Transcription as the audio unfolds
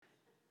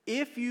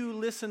If you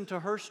listen to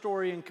her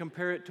story and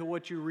compare it to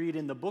what you read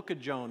in the book of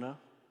Jonah,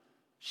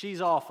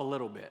 she's off a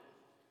little bit.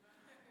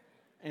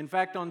 In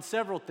fact, on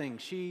several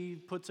things, she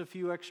puts a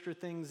few extra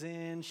things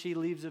in, she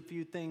leaves a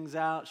few things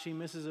out, she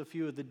misses a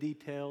few of the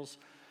details.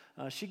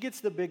 She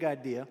gets the big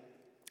idea.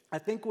 I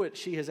think what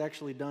she has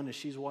actually done is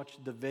she's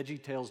watched the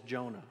VeggieTales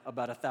Jonah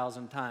about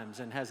 1,000 times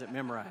and has it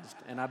memorized.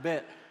 And I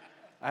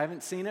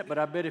haven't seen it, but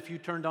I bet if you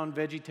turned on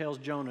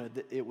VeggieTales Jonah,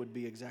 it would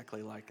be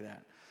exactly like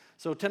that.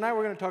 So tonight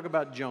we're going to talk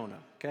about Jonah,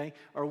 okay?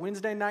 Our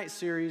Wednesday night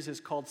series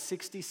is called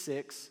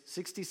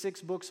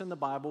 66 books in the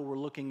Bible. We're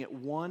looking at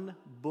one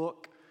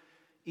book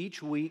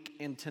each week,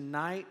 and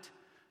tonight,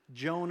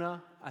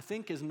 Jonah, I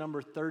think, is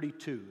number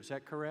 32. Is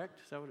that correct?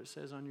 Is that what it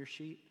says on your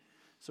sheet?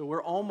 So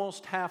we're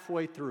almost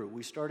halfway through.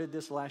 We started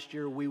this last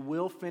year. We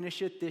will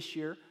finish it this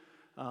year.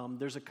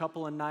 There's a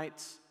couple of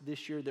nights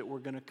this year that we're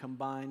going to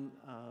combine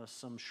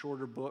some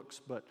shorter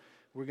books, but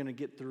we're going to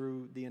get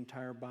through the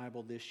entire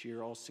Bible this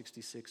year, all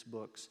 66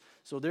 books.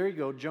 So there you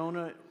go,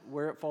 Jonah,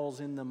 where it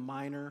falls in the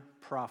minor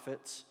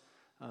prophets.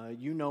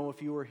 You know,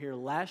 if you were here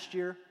last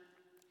year,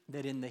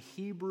 that in the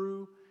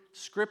Hebrew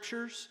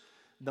Scriptures,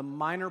 the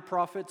minor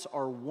prophets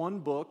are one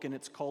book, and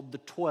it's called the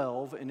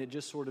 12, and it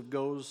just sort of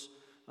goes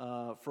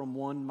from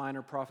one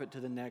minor prophet to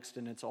the next,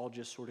 and it's all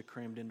just sort of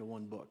crammed into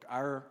one book.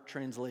 Our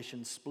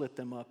translations split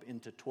them up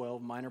into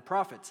 12 minor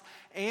prophets.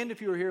 And if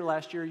you were here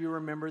last year, you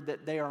remember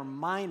that they are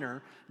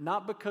minor,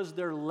 not because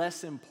they're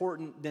less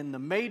important than the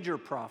major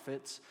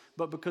prophets,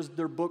 but because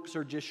their books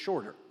are just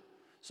shorter.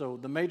 So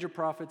the major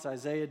prophets,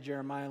 Isaiah,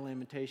 Jeremiah,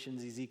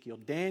 Lamentations, Ezekiel,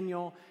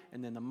 Daniel,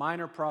 and then the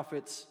minor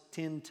prophets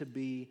tend to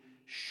be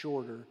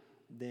shorter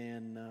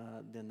than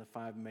the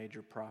five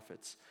major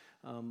prophets.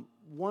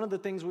 One of the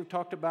things we've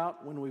talked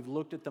about when we've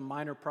looked at the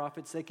minor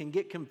prophets, they can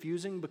get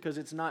confusing because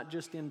it's not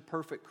just in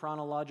perfect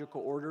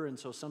chronological order, and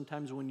so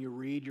sometimes when you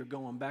read, you're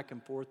going back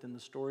and forth in the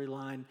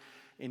storyline,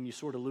 and you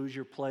sort of lose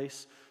your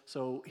place.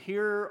 So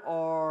here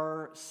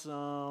are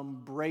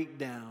some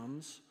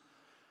breakdowns.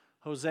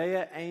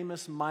 Hosea,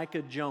 Amos,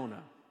 Micah,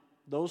 Jonah.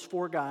 Those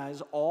four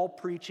guys all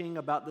preaching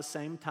about the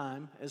same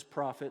time as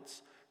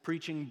prophets,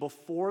 preaching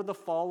before the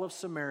fall of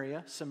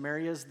Samaria.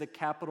 Samaria is the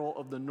capital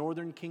of the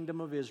northern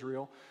kingdom of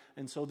Israel,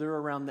 and so they're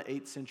around the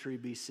 8th century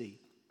BC.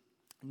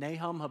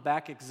 Nahum,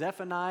 Habakkuk,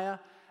 Zephaniah,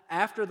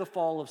 after the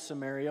fall of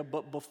Samaria,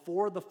 but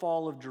before the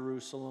fall of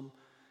Jerusalem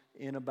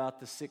in about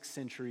the 6th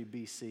century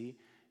BC.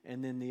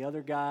 And then the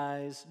other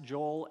guys,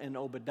 Joel and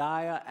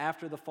Obadiah,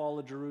 after the fall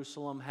of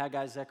Jerusalem,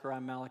 Haggai,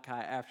 Zechariah, Malachi,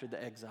 after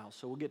the exile.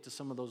 So we'll get to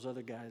some of those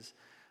other guys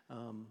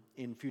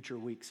in future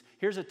weeks.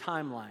 Here's a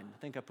timeline. I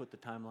think I put the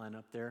timeline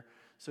up there.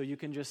 So you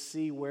can just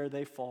see where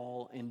they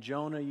fall. And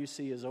Jonah, you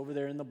see, is over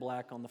there in the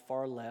black on the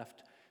far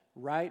left,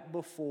 right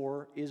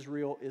before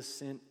Israel is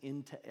sent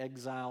into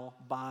exile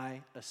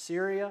by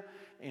Assyria.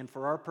 And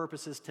for our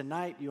purposes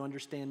tonight, you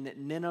understand that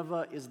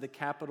Nineveh is the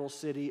capital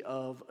city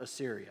of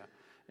Assyria.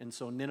 And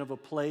so Nineveh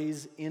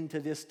plays into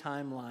this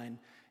timeline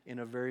in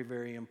a very,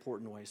 very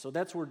important way. So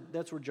that's where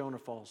Jonah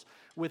falls.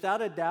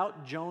 Without a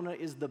doubt, Jonah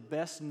is the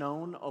best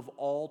known of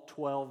all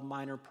 12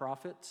 minor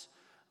prophets.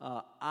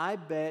 I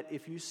bet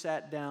if you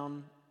sat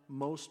down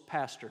most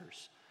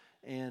pastors,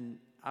 and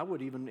I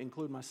would even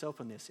include myself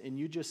in this, and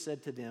you just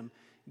said to them,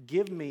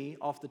 give me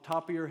off the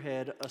top of your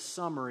head a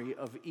summary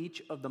of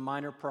each of the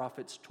minor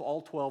prophets,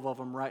 all 12 of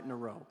them right in a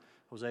row.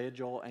 Hosea,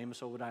 Joel,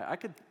 Amos, Obadiah. I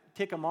could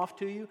tick them off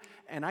to you,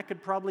 and I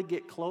could probably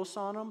get close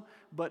on them,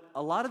 but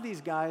a lot of these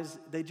guys,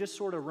 they just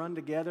sort of run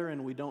together,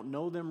 and we don't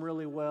know them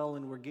really well,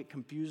 and we get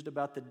confused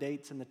about the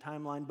dates and the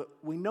timeline, but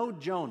we know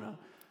Jonah,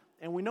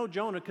 and we know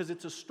Jonah because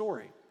it's a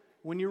story.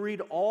 When you read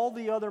all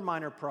the other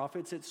minor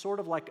prophets, it's sort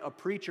of like a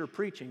preacher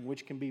preaching,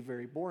 which can be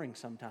very boring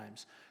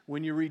sometimes.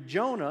 When you read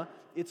Jonah,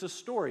 it's a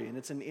story, and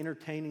it's an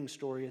entertaining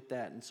story at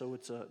that, and so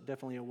it's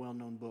definitely a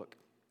well-known book.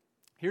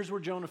 Here's where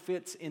Jonah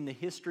fits in the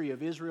history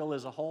of Israel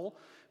as a whole.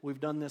 We've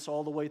done this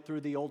all the way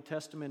through the Old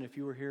Testament. If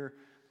you were here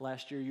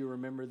last year, you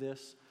remember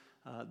this.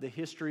 The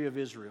history of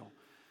Israel.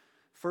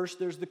 First,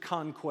 there's the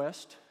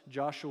conquest.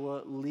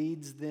 Joshua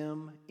leads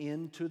them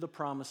into the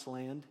promised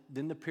land.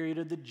 Then the period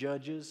of the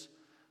judges.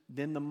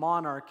 Then the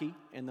monarchy,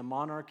 and the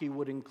monarchy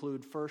would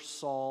include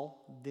first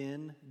Saul,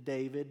 then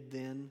David,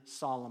 then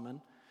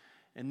Solomon.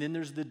 And then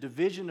there's the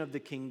division of the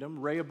kingdom.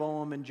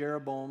 Rehoboam and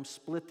Jeroboam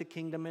split the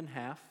kingdom in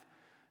half.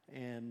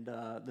 And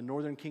the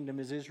northern kingdom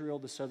is Israel,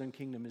 the southern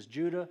kingdom is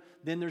Judah.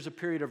 Then there's a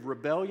period of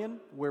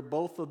rebellion where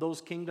both of those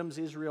kingdoms,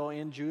 Israel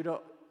and Judah,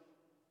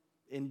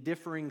 in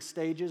differing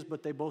stages,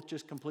 but they both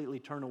just completely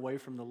turn away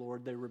from the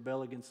Lord. They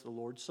rebel against the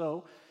Lord.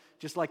 So,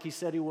 just like he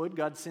said he would,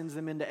 God sends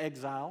them into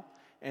exile.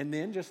 And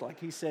then, just like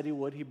he said he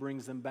would, he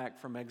brings them back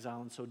from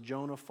exile. And so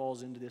Jonah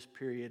falls into this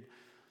period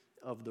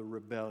of the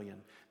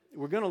rebellion.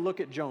 We're going to look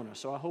at Jonah,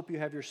 so I hope you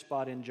have your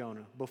spot in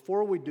Jonah.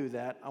 Before we do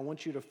that, I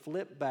want you to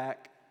flip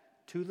back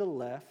to the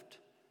left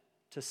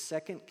to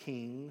 2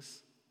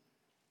 Kings,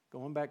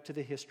 going back to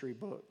the history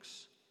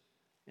books.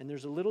 And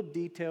there's a little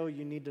detail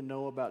you need to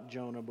know about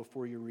Jonah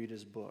before you read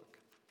his book.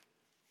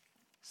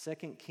 2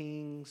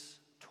 Kings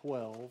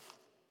 12.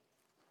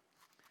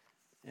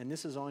 and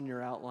this is on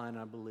your outline,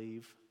 I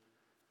believe.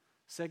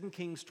 2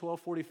 Kings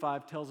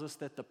 12:45 tells us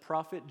that the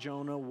prophet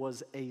Jonah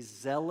was a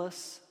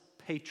zealous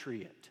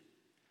patriot.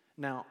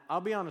 Now,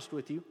 I'll be honest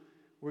with you.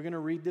 We're going to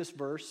read this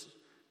verse,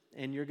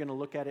 and you're going to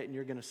look at it, and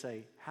you're going to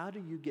say, how do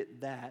you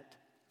get that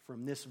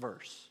from this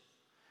verse?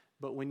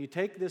 But when you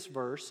take this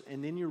verse,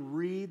 and then you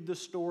read the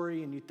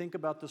story, and you think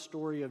about the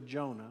story of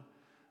Jonah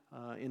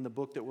in the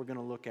book that we're going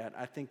to look at,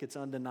 I think it's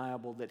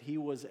undeniable that he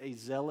was a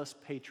zealous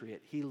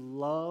patriot. He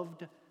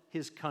loved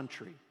his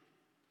country.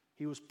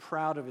 He was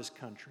proud of his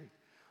country.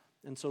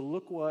 And so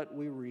look what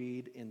we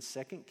read in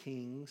 2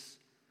 Kings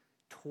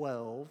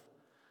 12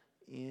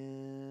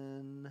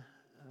 in...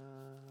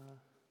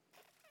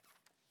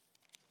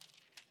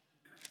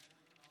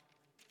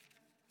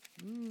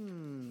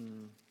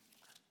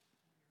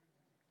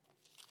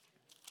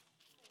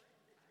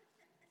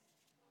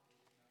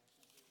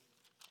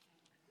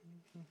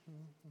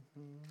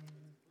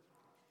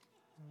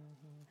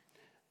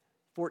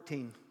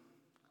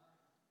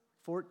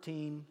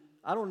 14.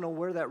 I don't know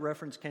where that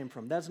reference came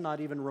from. That's not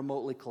even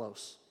remotely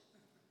close.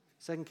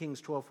 2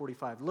 Kings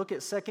 12:45. Look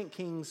at 2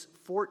 Kings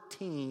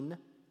 14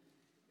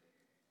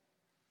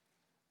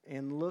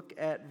 and look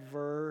at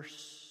we'll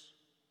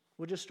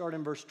just start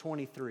in verse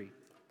 23.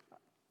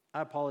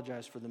 I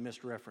apologize for the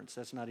missed reference.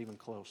 That's not even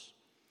close.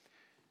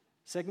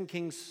 2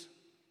 Kings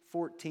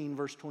 14,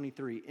 verse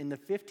 23. In the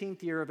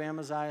 15th year of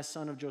Amaziah,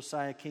 son of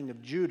Josiah, king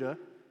of Judah,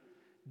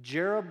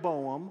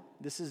 Jeroboam,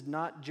 this is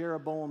not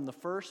Jeroboam the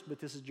first, but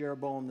this is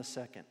Jeroboam the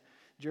second.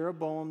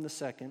 Jeroboam the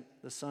second,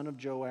 the son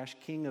of Joash,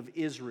 king of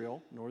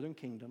Israel, northern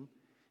kingdom,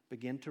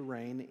 began to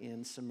reign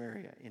in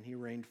Samaria, and he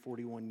reigned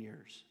 41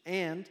 years.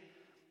 And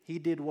he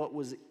did what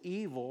was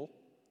evil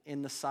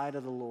in the sight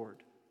of the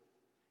Lord.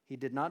 He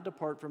did not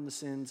depart from the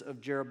sins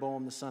of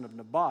Jeroboam the son of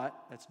Nebat,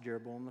 that's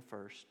Jeroboam the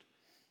first,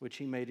 which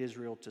he made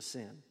Israel to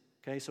sin.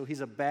 Okay, so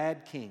he's a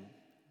bad king.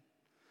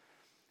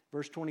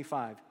 Verse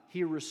 25,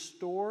 he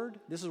restored,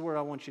 this is where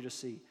I want you to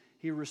see,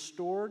 he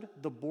restored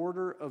the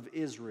border of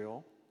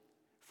Israel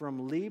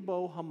from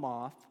Lebo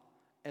Hamath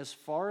as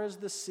far as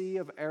the sea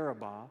of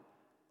Arabah,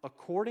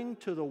 according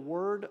to the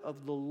word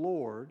of the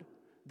Lord,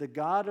 the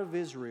God of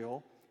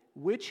Israel,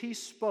 which he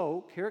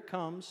spoke, here it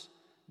comes,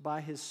 by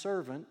his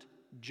servant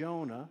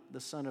Jonah, the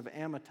son of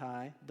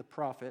Amittai, the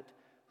prophet,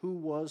 who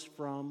was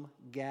from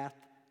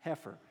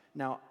Gath-Hepher.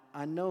 Now,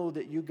 I know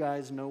that you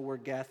guys know where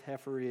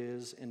Gath-Hepher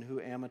is and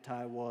who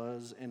Amittai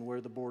was and where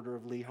the border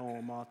of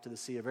Lebo-Hamath to the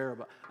Sea of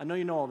Arabah. I know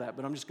you know all that,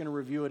 but I'm just going to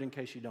review it in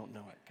case you don't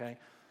know it, okay?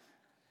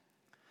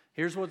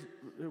 Here's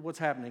what's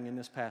happening in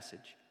this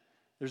passage.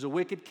 There's a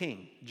wicked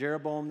king,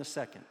 Jeroboam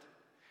II.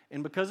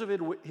 And because of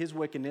his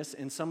wickedness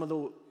and some of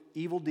the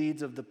evil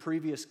deeds of the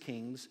previous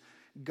kings,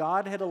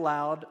 God had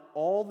allowed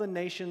all the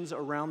nations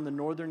around the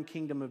northern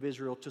kingdom of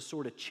Israel to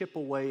sort of chip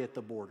away at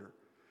the border.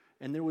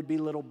 And there would be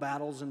little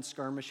battles and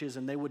skirmishes,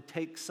 and they would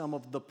take some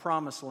of the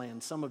promised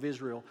land, some of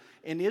Israel.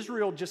 And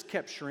Israel just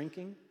kept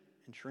shrinking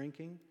and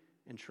shrinking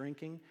and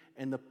shrinking.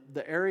 And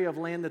the area of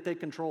land that they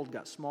controlled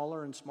got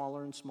smaller and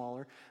smaller and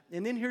smaller.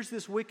 And then here's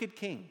this wicked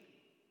king,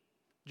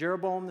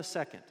 Jeroboam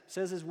II. It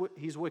says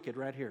he's wicked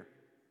right here.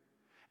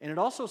 And it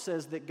also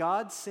says that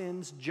God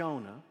sends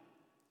Jonah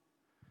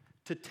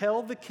to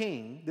tell the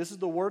king, this is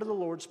the word of the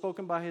Lord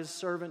spoken by his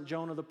servant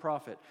Jonah the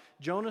prophet.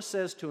 Jonah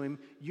says to him,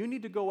 you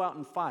need to go out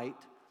and fight,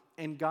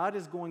 and God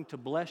is going to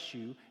bless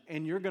you,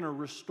 and you're going to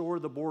restore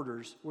the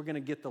borders. We're going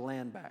to get the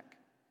land back.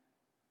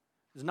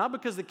 It's not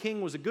because the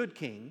king was a good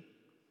king.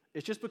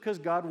 It's just because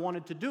God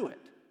wanted to do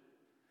it.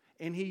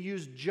 And he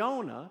used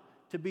Jonah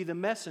to be the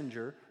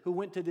messenger who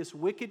went to this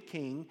wicked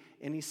king,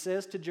 and he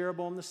says to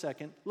Jeroboam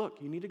II, look,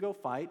 you need to go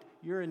fight.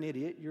 You're an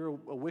idiot. You're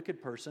a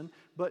wicked person,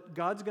 but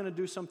God's going to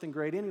do something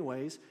great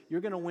anyways.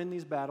 You're going to win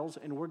these battles,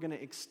 and we're going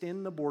to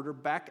extend the border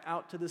back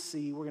out to the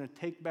sea. We're going to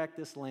take back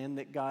this land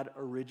that God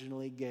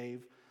originally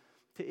gave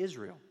to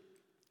Israel.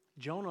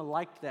 Jonah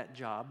liked that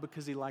job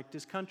because he liked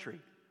his country,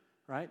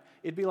 right?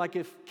 It'd be like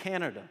if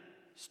Canada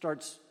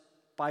starts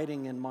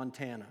fighting in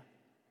Montana,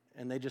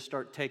 and they just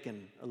start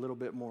taking a little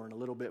bit more and a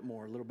little bit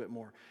more, a little bit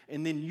more.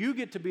 And then you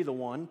get to be the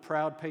one,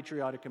 proud,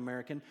 patriotic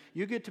American,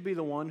 you get to be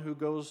the one who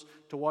goes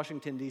to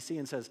Washington, D.C.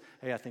 and says,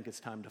 hey, I think it's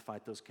time to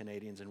fight those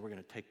Canadians, and we're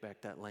going to take back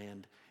that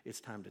land.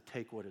 It's time to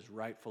take what is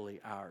rightfully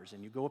ours.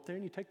 And you go up there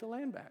and you take the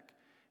land back,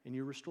 and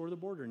you restore the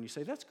border, and you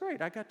say, that's great.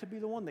 I got to be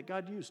the one that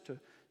God used to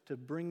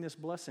bring this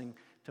blessing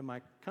to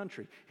my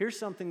country. Here's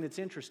something that's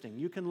interesting.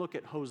 You can look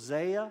at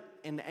Hosea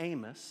and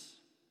Amos.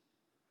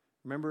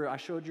 Remember, I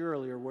showed you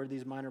earlier where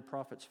these minor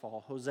prophets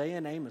fall. Hosea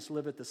and Amos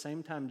live at the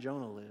same time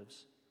Jonah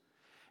lives.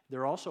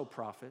 They're also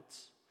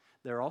prophets.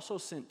 They're also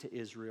sent to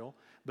Israel.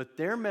 But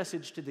their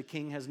message to the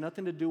king has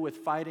nothing to do with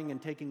fighting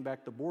and taking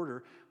back the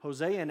border.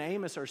 Hosea and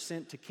Amos are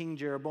sent to King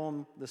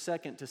Jeroboam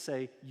II to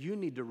say, you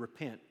need to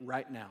repent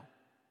right now.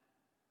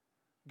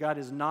 God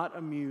is not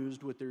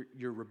amused with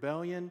your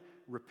rebellion.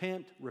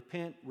 Repent,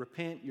 repent,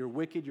 repent. You're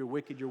wicked, you're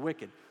wicked, you're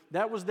wicked.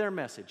 That was their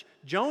message.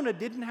 Jonah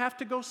didn't have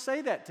to go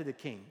say that to the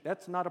king.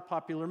 That's not a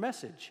popular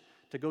message,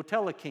 to go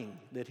tell a king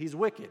that he's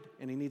wicked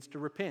and he needs to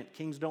repent.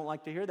 Kings don't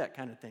like to hear that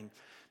kind of thing.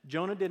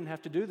 Jonah didn't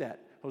have to do that.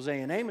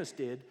 Hosea and Amos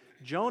did.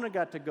 Jonah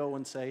got to go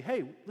and say,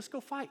 hey, let's go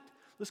fight.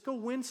 Let's go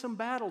win some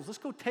battles. Let's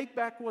go take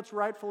back what's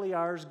rightfully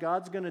ours.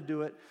 God's going to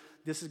do it.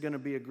 This is going to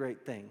be a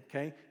great thing,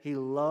 okay? He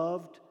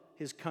loved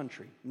his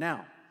country.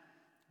 Now,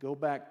 go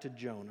back to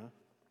Jonah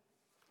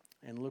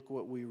and look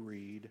what we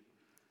read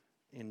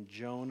in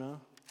Jonah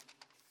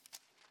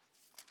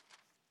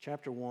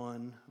chapter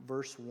 1,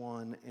 verse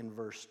 1 and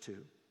verse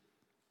 2.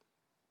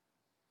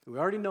 We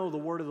already know the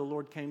word of the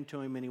Lord came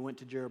to him and he went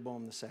to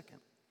Jeroboam II. It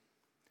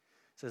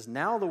says,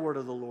 now the word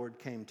of the Lord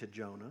came to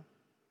Jonah,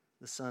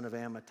 the son of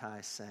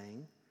Amittai,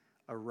 saying,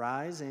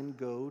 arise and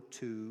go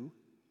to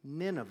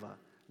Nineveh,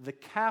 the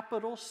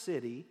capital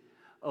city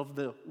of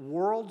the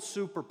world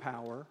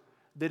superpower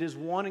that is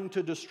wanting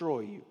to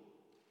destroy you.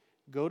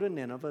 Go to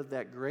Nineveh,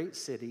 that great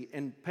city,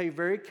 and pay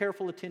very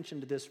careful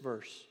attention to this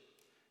verse.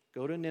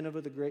 Go to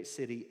Nineveh, the great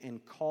city,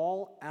 and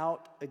call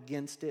out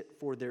against it,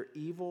 for their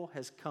evil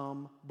has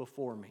come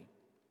before me.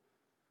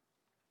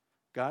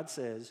 God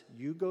says,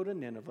 you go to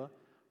Nineveh,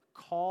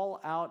 call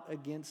out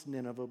against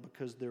Nineveh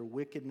because their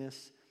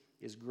wickedness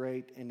is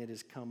great and it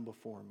has come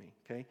before me.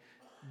 Okay?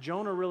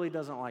 Jonah really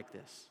doesn't like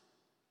this.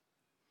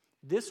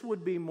 This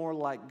would be more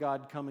like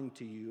God coming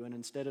to you, and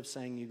instead of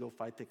saying you go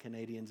fight the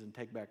Canadians and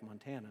take back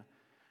Montana,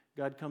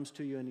 God comes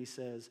to you and he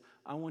says,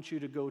 I want you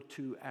to go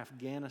to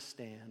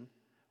Afghanistan,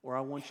 or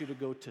I want you to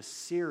go to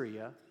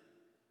Syria,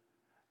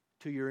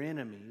 to your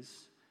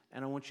enemies,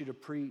 and I want you to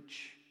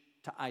preach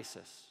to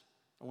ISIS.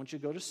 I want you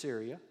to go to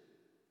Syria.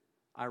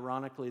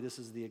 Ironically, this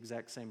is the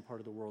exact same part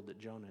of the world that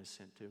Jonah is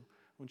sent to. I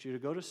want you to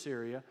go to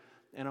Syria,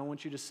 and I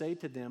want you to say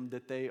to them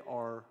that they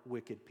are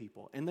wicked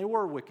people. And they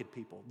were wicked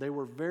people. They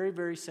were very,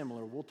 very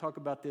similar. We'll talk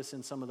about this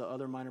in some of the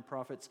other minor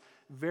prophets.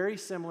 Very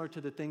similar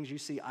to the things you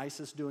see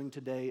ISIS doing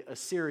today,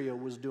 Assyria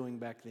was doing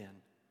back then.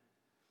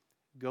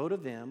 Go to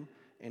them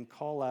and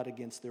call out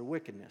against their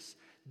wickedness.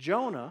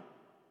 Jonah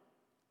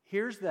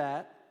hears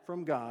that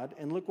from God,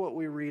 and look what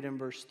we read in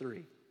verse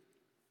 3.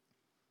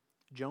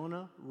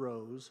 Jonah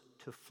rose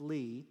to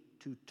flee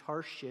to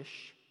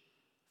Tarshish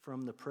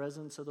from the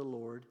presence of the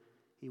Lord.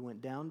 He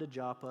went down to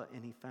Joppa,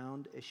 and he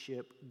found a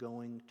ship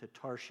going to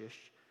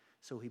Tarshish.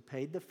 So he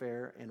paid the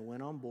fare and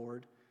went on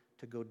board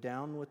to go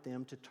down with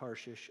them to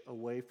Tarshish,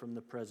 away from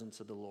the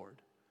presence of the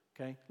Lord.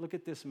 Okay, look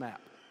at this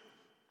map.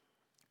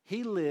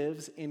 He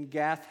lives in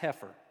Gath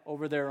Hepher,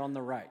 over there on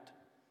the right.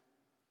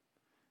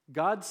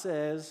 God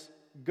says,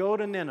 go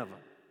to Nineveh.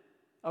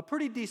 A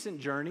pretty decent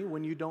journey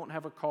when you don't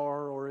have a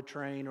car or a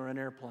train or an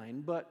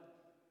airplane, but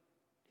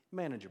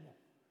manageable.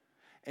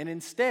 And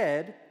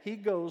instead, he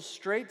goes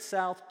straight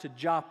south to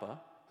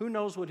Joppa. Who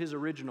knows what his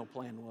original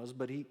plan was,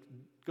 but he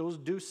goes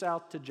due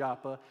south to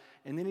Joppa,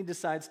 and then he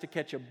decides to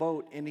catch a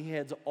boat, and he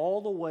heads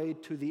all the way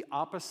to the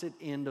opposite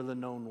end of the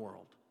known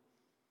world.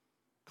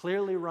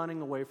 Clearly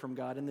running away from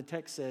God, and the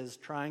text says,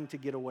 trying to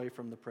get away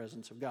from the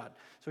presence of God.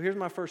 So here's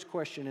my first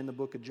question in the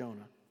book of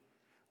Jonah.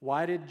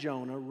 Why did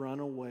Jonah run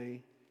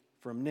away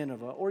from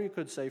Nineveh, or you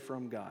could say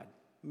from God?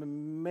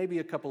 Maybe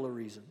a couple of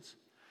reasons.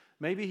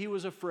 Maybe he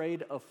was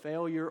afraid of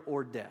failure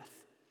or death.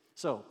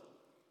 So,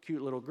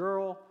 cute little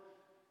girl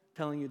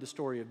telling you the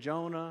story of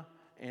Jonah,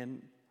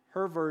 and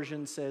her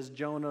version says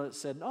Jonah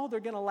said, oh, they're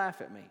going to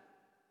laugh at me.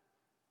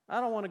 I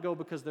don't want to go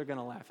because they're going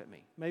to laugh at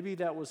me. Maybe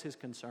that was his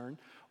concern.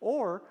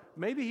 Or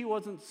maybe he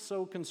wasn't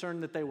so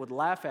concerned that they would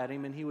laugh at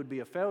him and he would be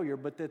a failure,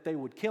 but that they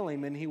would kill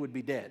him and he would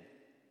be dead.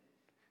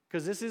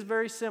 Because this is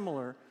very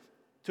similar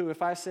to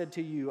if I said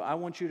to you, I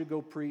want you to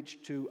go preach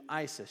to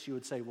ISIS. You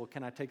would say, well,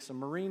 can I take some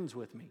Marines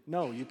with me?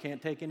 No, you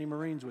can't take any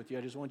Marines with you.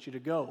 I just want you to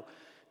go.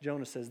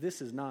 Jonah says,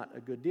 this is not a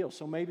good deal.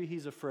 So maybe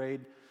he's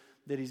afraid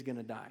that he's going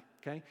to die.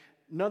 Okay?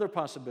 Another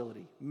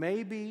possibility.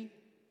 Maybe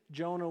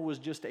Jonah was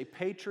just a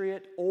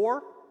patriot,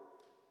 or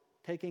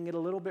taking it a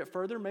little bit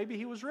further, maybe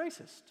he was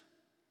racist.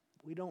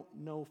 We don't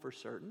know for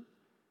certain.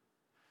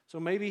 So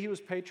maybe he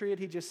was patriot.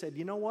 He just said,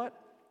 you know what?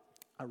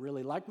 I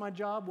really liked my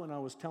job when I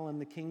was telling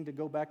the king to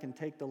go back and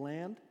take the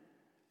land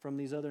from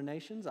these other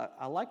nations.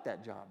 I like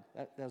that job.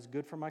 That's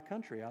good for my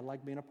country. I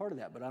like being a part of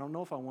that. But I don't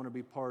know if I want to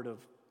be part of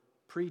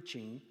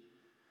preaching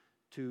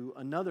to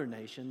another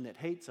nation that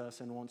hates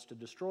us and wants to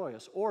destroy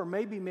us. Or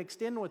maybe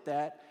mixed in with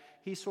that,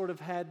 he sort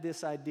of had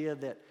this idea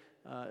that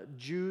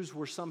Jews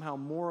were somehow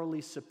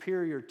morally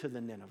superior to the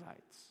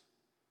Ninevites,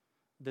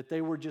 that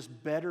they were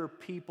just better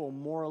people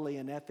morally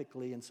and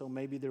ethically, and so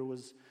maybe there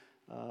was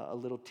a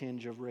little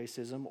tinge of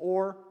racism.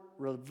 Or,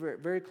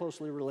 very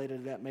closely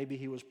related to that, maybe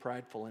he was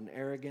prideful and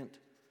arrogant,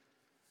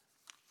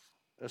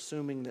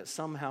 assuming that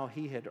somehow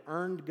he had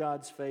earned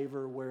God's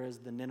favor, whereas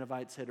the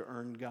Ninevites had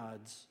earned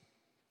God's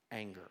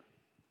anger.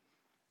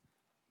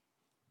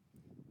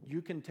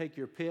 You can take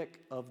your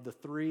pick of the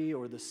 3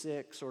 or the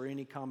 6 or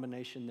any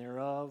combination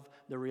thereof.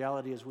 The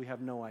reality is we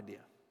have no idea.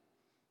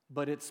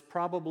 But it's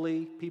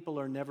probably, people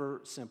are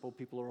never simple.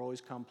 People are always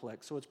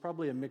complex. So it's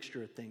probably a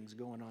mixture of things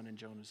going on in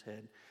Jonah's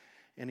head.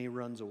 And he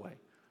runs away.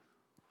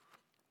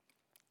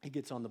 He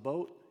gets on the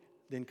boat.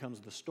 Then comes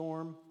the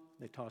storm.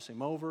 They toss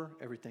him over.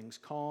 Everything's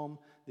calm.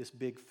 This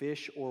big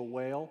fish or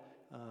whale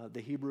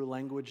The Hebrew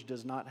language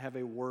does not have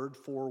a word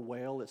for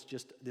whale. It's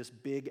just this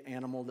big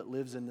animal that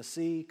lives in the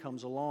sea,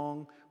 comes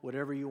along,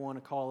 whatever you want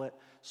to call it,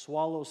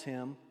 swallows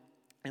him.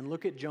 And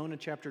look at Jonah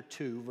chapter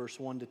 2, verse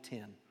 1 to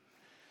 10.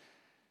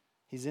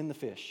 He's in the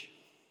fish.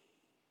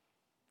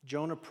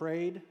 Jonah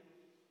prayed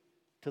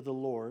to the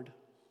Lord,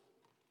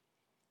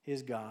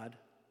 his God,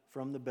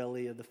 from the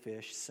belly of the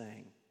fish,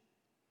 saying,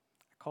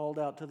 I called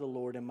out to the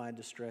Lord in my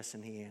distress,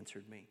 and he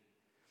answered me.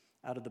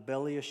 Out of the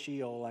belly of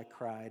Sheol I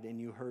cried, and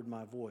you heard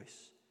my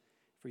voice.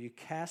 For you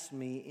cast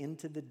me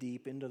into the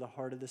deep, into the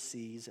heart of the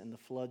seas, and the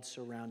floods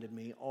surrounded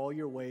me. All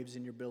your waves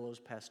and your billows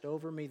passed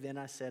over me. Then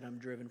I said, I'm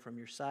driven from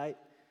your sight.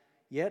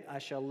 Yet I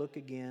shall look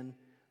again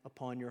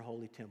upon your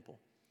holy temple.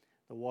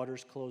 The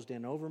waters closed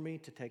in over me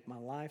to take my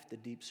life. The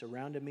deep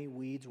surrounded me.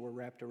 Weeds were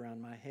wrapped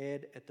around my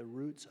head. At the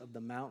roots of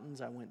the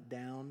mountains I went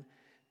down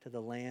to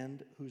the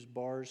land whose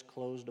bars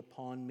closed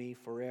upon me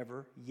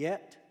forever.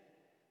 Yet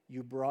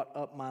you brought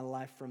up my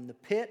life from the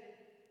pit,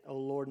 O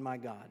Lord my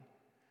God.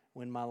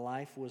 When my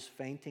life was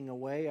fainting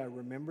away, I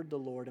remembered the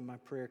Lord, and my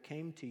prayer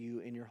came to you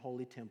in your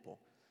holy temple.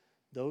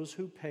 Those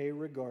who pay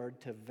regard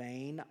to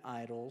vain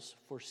idols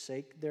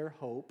forsake their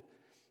hope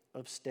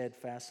of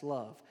steadfast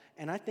love.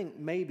 And I think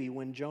maybe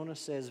when Jonah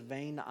says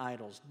vain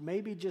idols,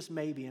 maybe, just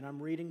maybe, and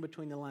I'm reading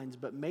between the lines,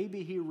 but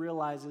maybe he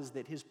realizes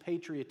that his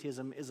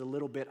patriotism is a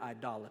little bit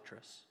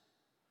idolatrous.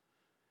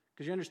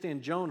 Because you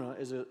understand, Jonah,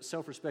 as a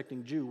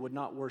self-respecting Jew, would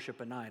not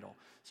worship an idol.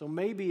 So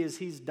maybe as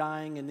he's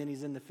dying and then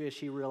he's in the fish,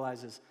 he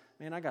realizes,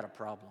 man, I got a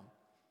problem.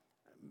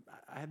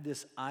 I have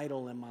this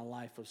idol in my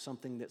life of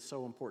something that's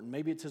so important.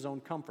 Maybe it's his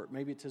own comfort.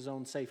 Maybe it's his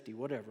own safety,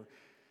 whatever.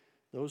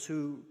 Those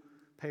who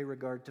pay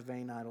regard to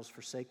vain idols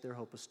forsake their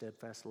hope of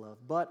steadfast love.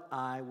 But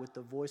I, with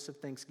the voice of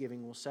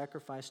thanksgiving, will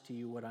sacrifice to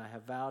you what I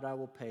have vowed I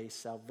will pay.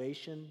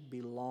 Salvation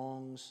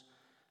belongs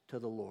to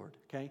the Lord.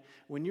 Okay?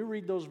 When you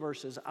read those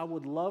verses, I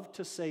would love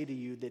to say to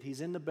you that he's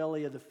in the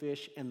belly of the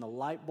fish and the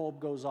light bulb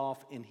goes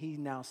off and he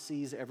now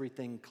sees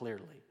everything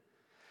clearly.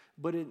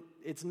 But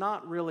it's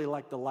not really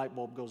like the light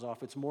bulb goes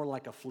off. It's more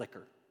like a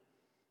flicker,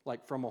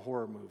 like from a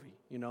horror movie.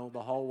 You know,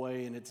 the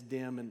hallway and it's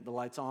dim and the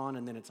light's on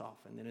and then it's off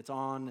and then it's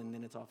on and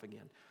then it's off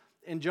again.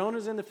 And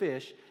Jonah's in the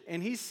fish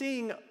and he's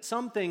seeing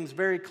some things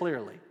very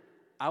clearly.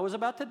 I was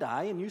about to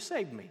die and you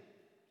saved me.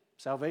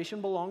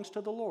 Salvation belongs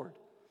to the Lord.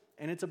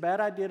 And it's a bad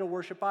idea to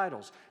worship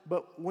idols.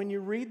 But when you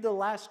read the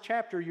last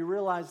chapter, you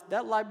realize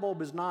that light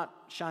bulb is not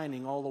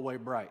shining all the way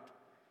bright.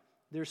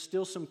 There's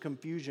still some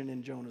confusion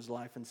in Jonah's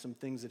life and some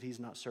things that he's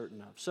not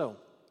certain of. So, it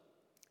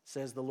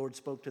says the Lord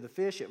spoke to the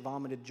fish. It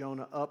vomited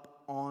Jonah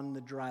up on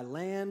the dry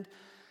land.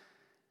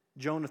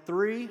 Jonah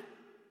 3,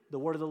 the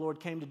word of the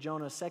Lord came to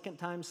Jonah a second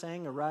time,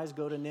 saying, Arise,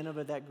 go to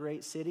Nineveh, that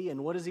great city.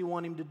 And what does he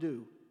want him to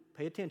do?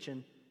 Pay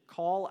attention.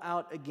 Call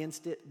out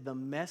against it the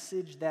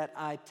message that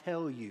I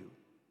tell you.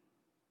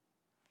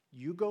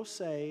 You go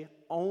say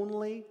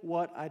only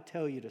what I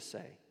tell you to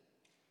say.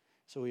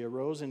 So he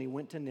arose and he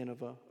went to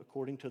Nineveh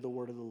according to the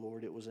word of the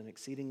Lord. It was an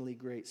exceedingly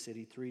great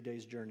city, 3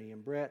 days' journey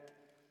in breadth.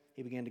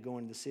 He began to go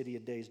into the city a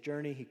day's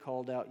journey. He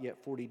called out,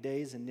 Yet 40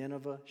 days, and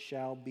Nineveh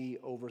shall be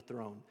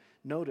overthrown.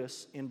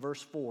 Notice in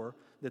verse 4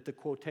 that the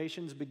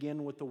quotations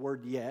begin with the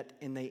word yet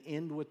and they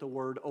end with the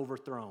word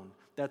overthrown.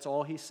 That's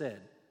all he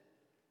said.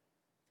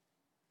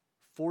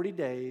 40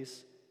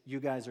 days, you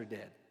guys are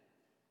dead.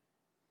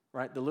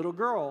 Right? The little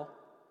girl,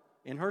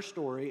 in her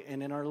story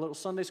and in our little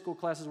Sunday school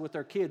classes with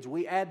our kids,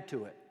 we add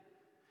to it.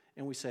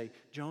 And we say,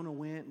 Jonah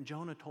went and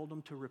Jonah told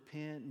them to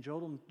repent and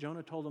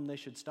Jonah told them they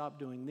should stop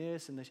doing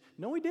this. And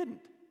no, he didn't.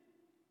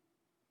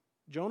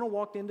 Jonah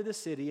walked into the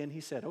city and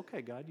he said,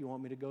 okay, God, you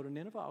want me to go to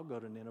Nineveh? I'll go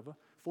to Nineveh.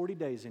 40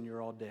 days and you're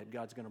all dead.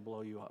 God's going to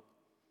blow you up.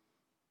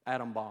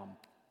 Atom bomb.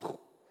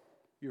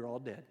 You're all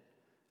dead.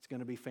 It's going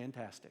to be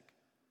fantastic.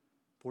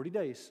 40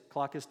 days.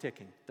 Clock is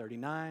ticking.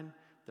 39,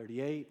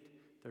 38,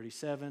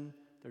 37,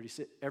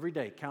 36, every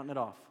day, counting it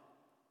off.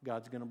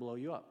 God's going to blow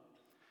you up.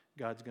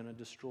 God's going to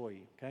destroy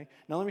you, okay?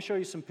 Now let me show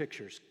you some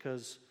pictures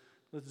because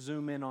let's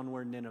zoom in on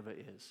where Nineveh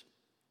is.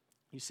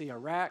 You see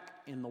Iraq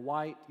in the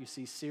white. You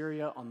see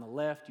Syria on the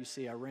left. You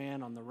see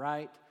Iran on the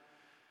right.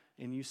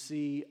 And you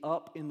see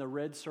up in the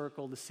red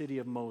circle the city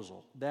of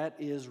Mosul. That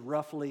is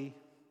roughly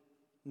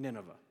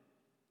Nineveh,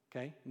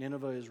 okay?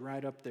 Nineveh is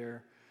right up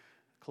there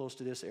close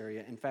to this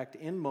area. In fact,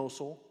 in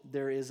Mosul,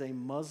 there is a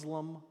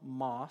Muslim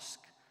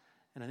mosque.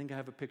 And I think I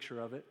have a picture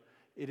of it.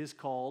 It is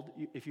called,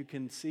 if you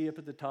can see up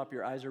at the top,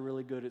 your eyes are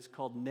really good, it's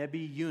called Nebi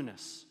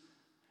Yunus,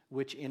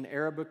 which in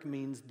Arabic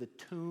means the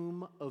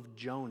tomb of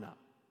Jonah.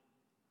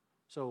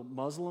 So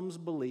Muslims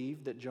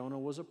believe that Jonah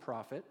was a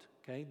prophet,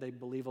 okay? They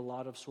believe a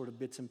lot of sort of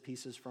bits and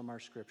pieces from our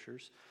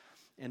scriptures.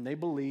 And they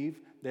believe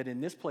that in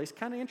this place,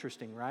 kind of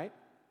interesting, right?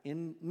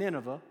 In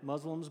Nineveh,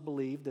 Muslims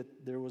believe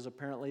that there was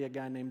apparently a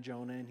guy named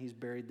Jonah and he's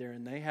buried there.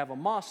 And they have a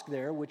mosque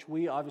there, which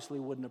we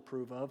obviously wouldn't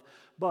approve of.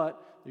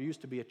 But there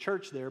used to be a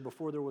church there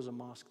before there was a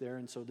mosque there.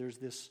 And so there's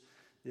this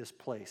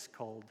place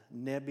called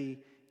Nebi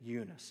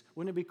Yunus.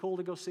 Wouldn't it be cool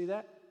to go see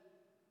that?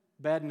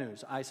 Bad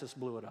news. ISIS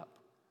blew it up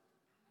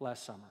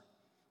last summer.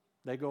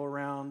 They go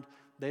around.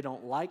 They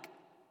don't like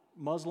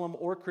Muslim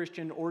or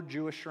Christian or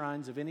Jewish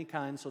shrines of any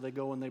kind, so they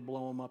go and they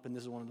blow them up, and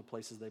this is one of the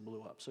places they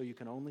blew up. So you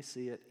can only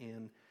see it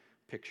in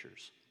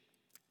pictures.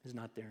 It's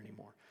not there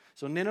anymore.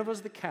 So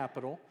Nineveh's the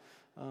capital.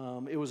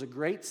 It was a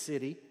great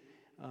city.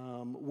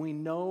 We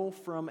know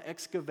from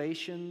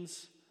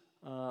excavations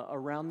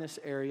around this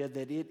area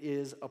that it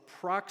is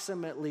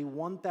approximately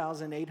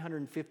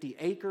 1,850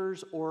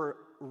 acres, or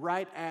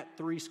right at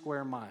 3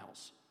 square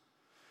miles.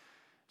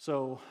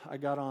 So I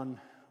got on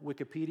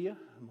Wikipedia,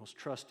 the most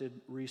trusted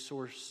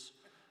resource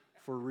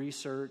for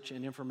research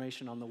and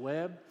information on the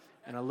web,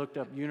 and I looked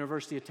up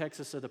University of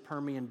Texas of the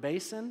Permian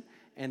Basin,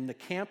 and the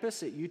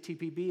campus at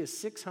UTPB is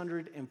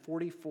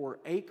 644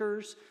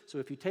 acres. So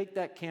if you take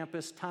that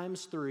campus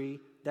times 3,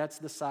 that's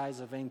the size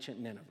of ancient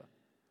Nineveh.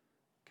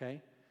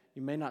 Okay?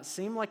 You may not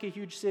seem like a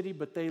huge city,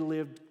 but they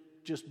lived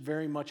just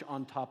very much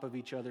on top of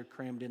each other,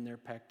 crammed in there,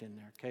 packed in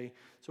there. Okay?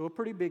 So a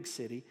pretty big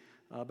city,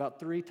 about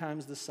 3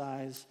 times the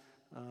size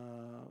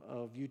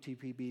of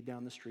UTPB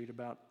down the street,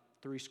 about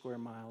 3 square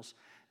miles.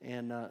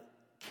 And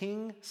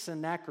King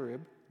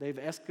Sennacherib, they've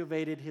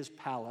excavated his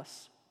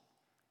palace.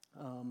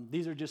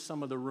 These are just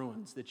some of the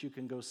ruins that you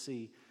can go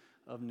see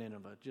of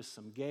Nineveh. Just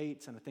some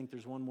gates, and I think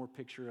there's one more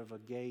picture of a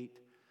gate.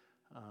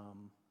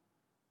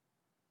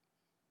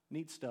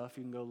 Neat stuff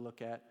you can go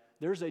look at.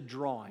 There's a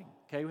drawing.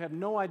 Okay, we have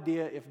no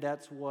idea if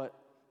that's what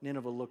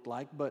Nineveh looked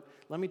like, but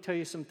let me tell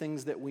you some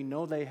things that we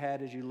know they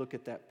had as you look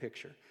at that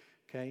picture.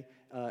 Okay,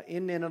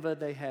 in Nineveh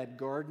they had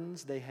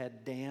gardens, they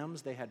had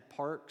dams, they had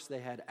parks, they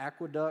had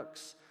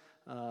aqueducts,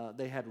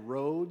 they had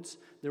roads.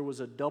 There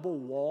was a double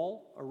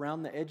wall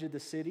around the edge of the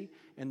city,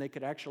 and they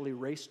could actually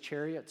race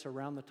chariots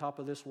around the top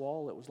of this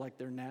wall. It was like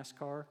their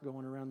NASCAR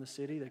going around the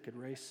city. They could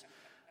race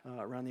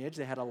around the edge.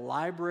 They had a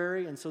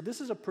library, and so this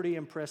is a pretty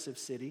impressive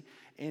city.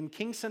 And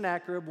King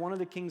Sennacherib, one of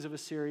the kings of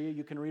Assyria,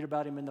 you can read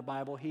about him in the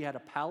Bible. He had a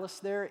palace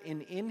there,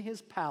 and in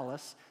his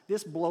palace,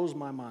 this blows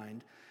my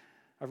mind.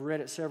 I've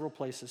read it several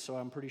places, so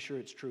I'm pretty sure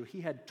it's true.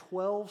 He had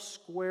 12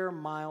 square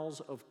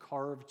miles of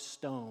carved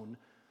stone,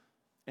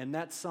 and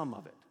that's some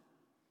of it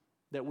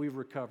that we've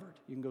recovered.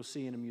 You can go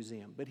see in a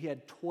museum. But he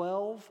had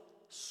 12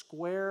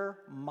 square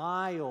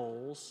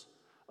miles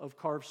of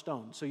carved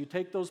stone. So you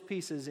take those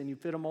pieces and you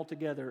fit them all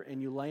together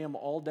and you lay them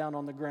all down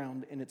on the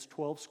ground, and it's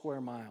 12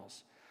 square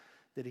miles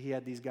that he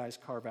had these guys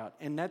carve out.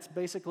 And that's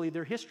basically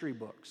their history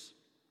books.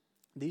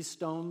 These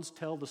stones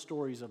tell the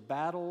stories of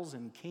battles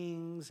and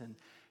kings and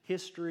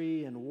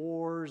history and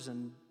wars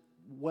and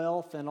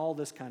wealth and all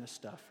this kind of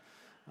stuff.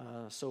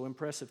 So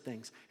impressive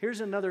things. Here's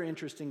another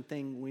interesting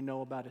thing we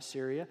know about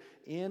Assyria.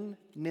 In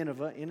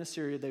Nineveh, in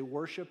Assyria, they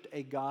worshipped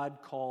a god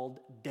called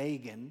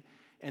Dagon,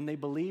 and they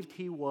believed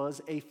he was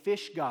a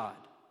fish god.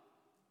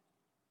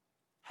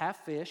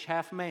 Half fish,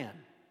 half man.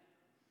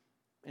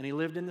 And he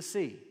lived in the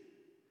sea.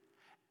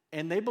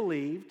 And they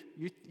believed,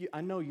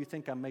 I know you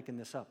think I'm making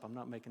this up. I'm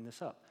not making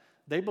this up.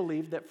 They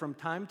believed that from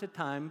time to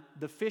time,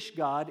 the fish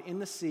god in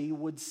the sea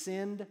would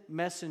send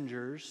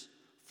messengers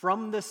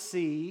from the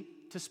sea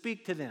to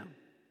speak to them,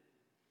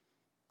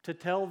 to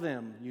tell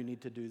them, you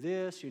need to do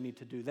this, you need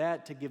to do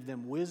that, to give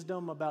them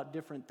wisdom about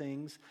different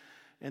things.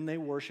 And they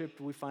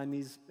worshiped, we find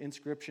these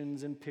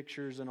inscriptions and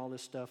pictures and all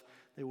this stuff.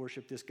 They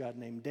worshiped this god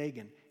named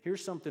Dagon.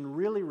 Here's something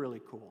really,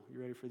 really cool.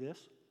 You ready for this?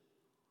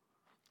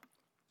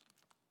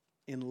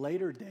 In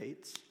later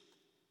dates,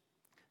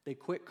 they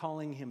quit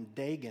calling him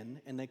Dagon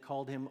and they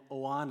called him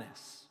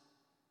Oannes,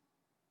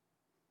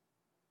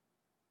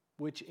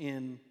 which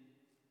in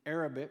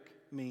Arabic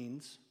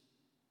means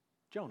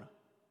Jonah.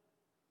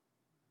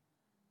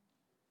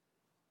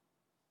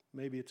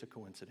 Maybe it's a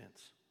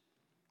coincidence.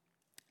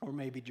 Or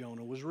maybe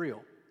Jonah was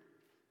real.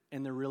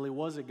 And there really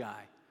was a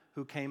guy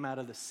who came out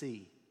of the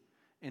sea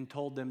and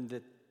told them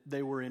that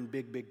they were in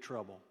big, big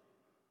trouble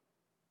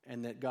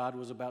and that God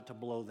was about to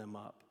blow them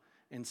up.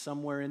 And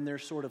somewhere in their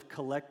sort of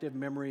collective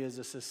memory as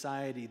a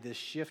society, this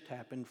shift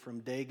happened from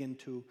Dagon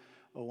to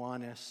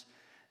Oannes,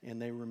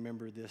 and they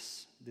remember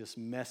this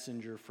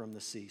messenger from the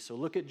sea. So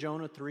look at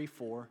Jonah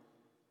 3:4.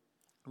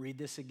 Read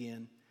this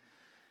again.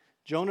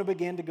 Jonah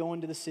began to go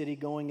into the city,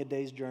 going a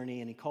day's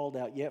journey, and he called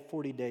out, "Yet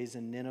 40 days,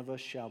 and Nineveh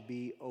shall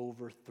be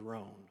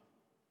overthrown."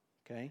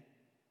 Okay?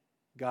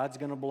 God's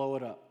going to blow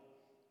it up.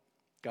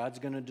 God's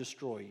going to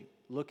destroy you.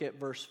 Look at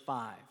verse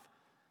 5.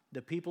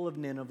 The people of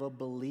Nineveh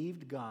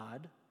believed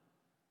God.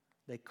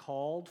 They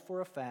called for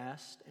a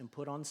fast and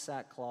put on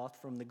sackcloth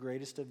from the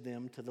greatest of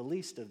them to the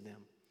least of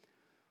them.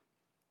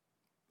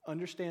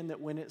 Understand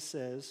that when it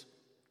says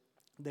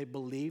they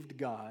believed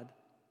God,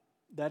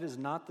 that is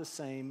not the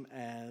same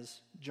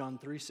as John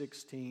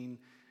 3:16,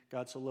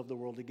 God so loved the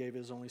world he gave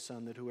his only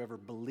son that whoever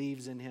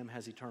believes in him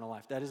has eternal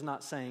life. That is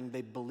not saying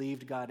they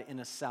believed God in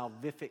a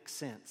salvific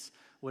sense.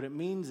 What it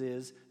means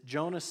is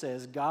Jonah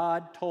says,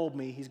 God told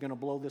me he's going to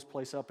blow this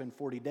place up in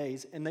 40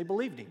 days, and they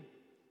believed him.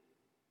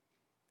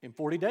 In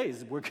 40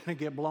 days, we're going to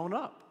get blown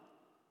up.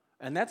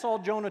 And that's all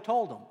Jonah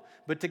told them.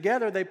 But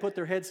together, they put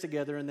their heads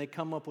together and they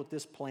come up with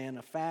this plan,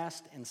 a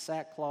fast and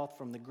sackcloth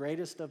from the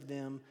greatest of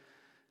them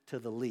to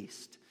the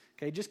least.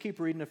 Okay, just keep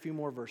reading a few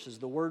more verses.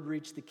 The word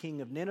reached the king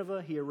of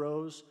Nineveh. He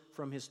arose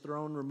from his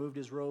throne, removed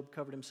his robe,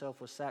 covered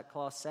himself with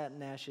sackcloth, sat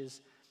in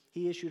ashes.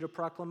 He issued a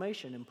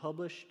proclamation and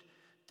published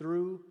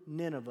through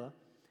Nineveh,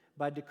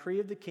 by decree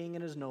of the king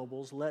and his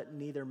nobles, let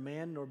neither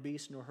man nor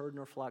beast nor herd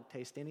nor flock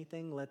taste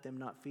anything. Let them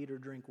not feed or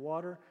drink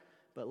water,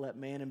 but let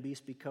man and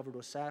beast be covered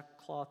with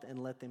sackcloth,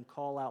 and let them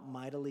call out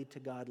mightily to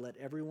God. Let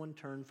everyone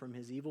turn from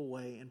his evil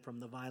way and from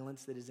the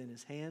violence that is in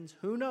his hands.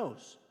 Who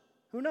knows?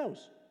 Who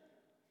knows?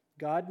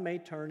 God may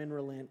turn and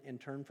relent and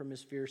turn from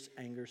his fierce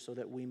anger so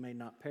that we may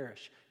not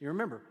perish. You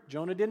remember,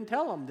 Jonah didn't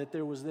tell them that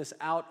there was this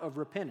out of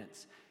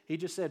repentance. He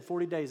just said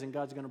 40 days and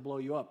God's going to blow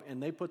you up.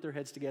 And they put their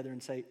heads together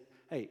and say,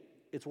 hey,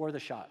 it's worth a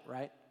shot,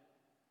 right?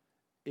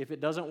 If it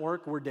doesn't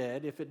work, we're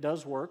dead. If it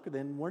does work,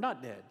 then we're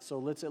not dead. So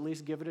let's at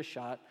least give it a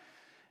shot.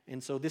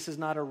 And so this is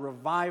not a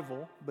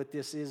revival, but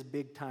this is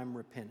big-time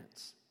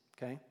repentance,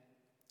 okay?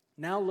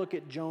 Now look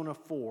at Jonah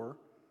 4,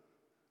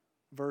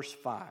 verse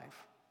 5.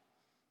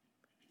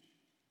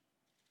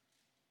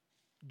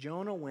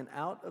 Jonah went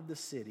out of the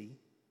city,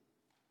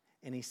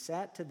 and he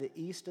sat to the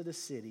east of the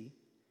city,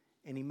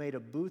 and he made a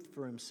booth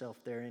for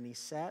himself there, and he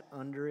sat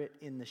under it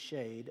in the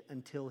shade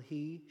until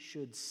he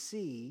should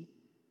see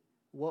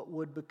what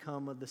would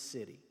become of the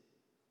city.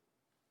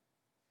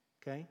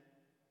 Okay?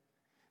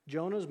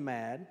 Jonah's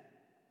mad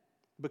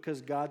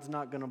because God's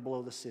not going to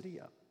blow the city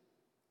up.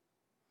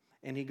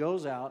 And he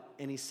goes out,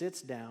 and he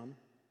sits down,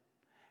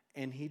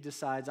 and he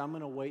decides, I'm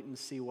going to wait and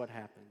see what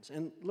happens.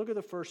 And look at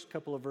the first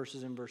couple of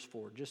verses in verse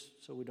 4,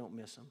 just so we don't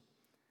miss them.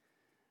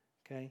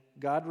 Okay?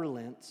 God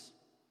relents.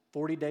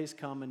 40 days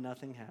come and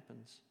nothing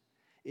happens.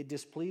 It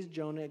displeased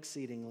Jonah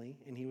exceedingly,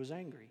 and he was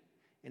angry.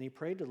 And he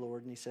prayed to the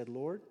Lord, and he said,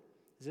 Lord,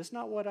 is this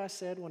not what I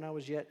said when I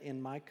was yet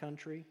in my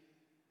country?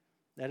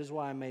 That is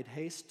why I made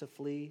haste to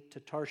flee to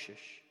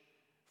Tarshish.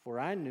 For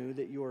I knew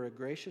that you are a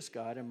gracious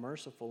God and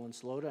merciful and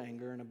slow to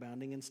anger and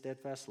abounding in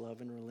steadfast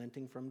love and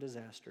relenting from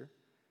disaster.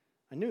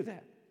 I knew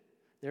that.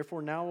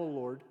 Therefore now, O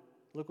Lord,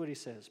 look what he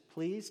says.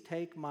 Please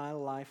take my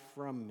life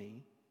from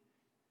me,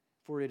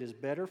 for it is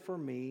better for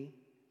me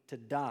to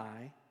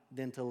die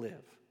than to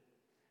live.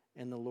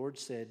 And the Lord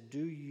said,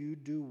 do you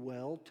do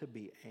well to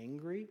be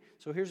angry?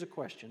 So here's a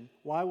question.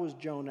 Why was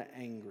Jonah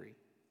angry?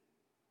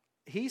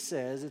 He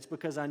says, it's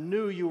because I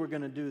knew you were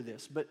going to do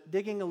this. But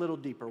digging a little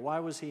deeper,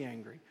 why was he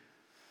angry?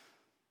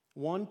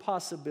 One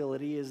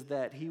possibility is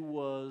that he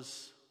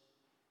was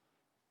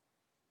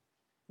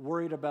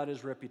worried about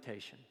his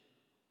reputation.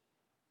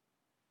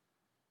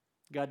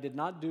 God did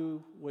not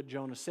do what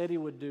Jonah said he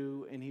would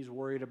do, and he's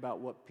worried about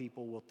what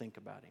people will think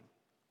about him.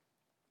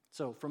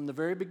 So from the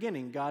very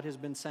beginning, God has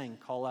been saying,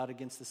 call out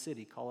against the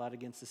city, call out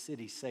against the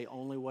city, say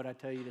only what I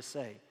tell you to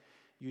say.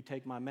 You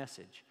take my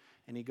message.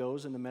 And he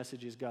goes, and the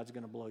message is God's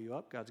going to blow you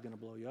up, God's going to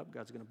blow you up,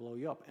 God's going to blow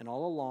you up. And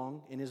all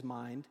along, in his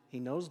mind,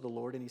 he knows the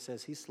Lord, and he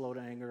says he's slow to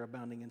anger,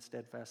 abounding in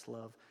steadfast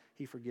love.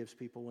 He forgives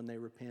people when they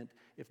repent.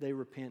 If they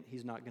repent,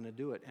 he's not going to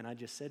do it. And I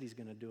just said he's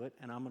going to do it,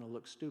 and I'm going to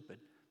look stupid.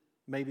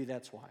 Maybe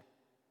that's why.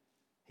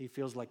 He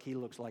feels like he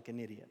looks like an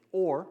idiot.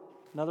 Or,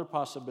 another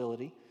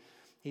possibility,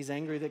 he's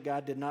angry that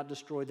God did not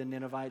destroy the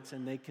Ninevites,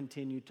 and they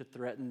continue to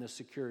threaten the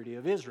security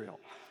of Israel.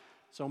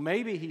 So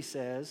maybe he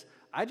says,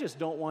 I just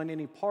don't want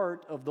any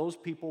part of those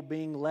people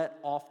being let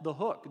off the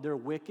hook. They're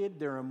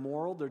wicked, they're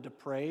immoral, they're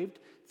depraved.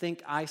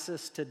 Think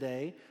ISIS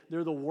today.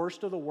 They're the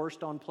worst of the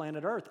worst on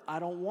planet Earth. I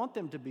don't want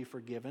them to be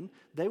forgiven.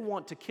 They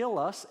want to kill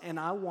us, and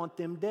I want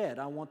them dead.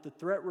 I want the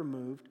threat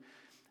removed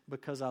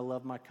because I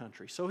love my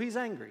country. So he's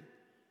angry.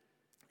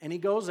 And he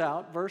goes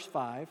out, verse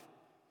 5.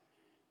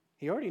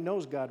 He already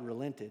knows God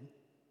relented.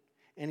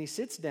 And he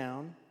sits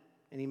down,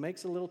 and he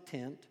makes a little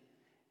tent,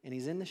 and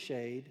he's in the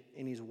shade,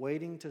 and he's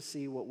waiting to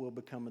see what will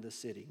become of the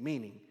city.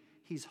 Meaning,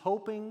 he's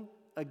hoping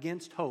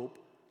against hope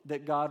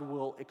that God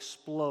will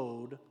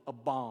explode a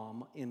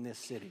bomb in this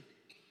city.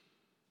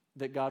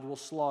 That God will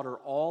slaughter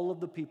all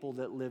of the people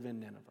that live in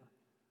Nineveh.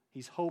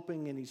 He's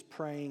hoping and he's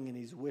praying and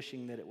he's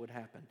wishing that it would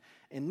happen.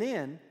 And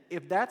then,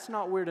 if that's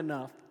not weird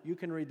enough, you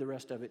can read the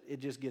rest of it. It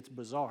just gets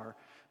bizarre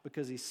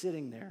because he's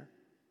sitting there.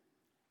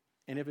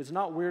 And if it's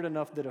not weird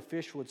enough that a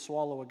fish would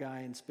swallow a guy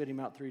and spit him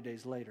out 3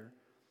 days later,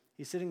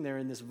 he's sitting there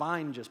and this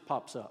vine just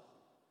pops up,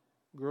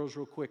 grows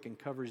real quick and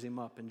covers him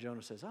up. And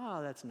Jonah says,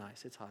 that's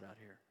nice. It's hot out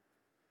here.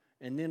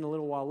 And then a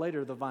little while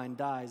later, the vine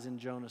dies and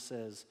Jonah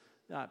says,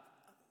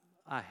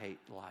 I hate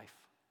life.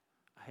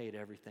 I hate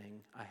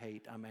everything.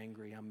 I'm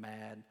angry. I'm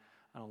mad.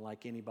 I don't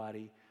like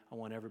anybody. I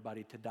want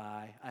everybody to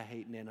die. I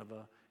hate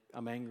Nineveh.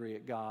 I'm angry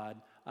at God.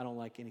 I don't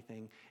like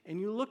anything. And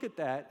you look at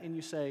that and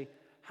you say,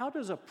 how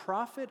does a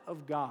prophet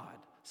of God,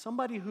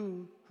 somebody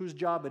whose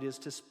job it is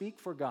to speak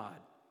for God,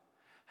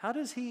 how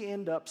does he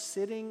end up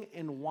sitting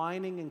and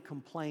whining and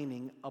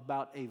complaining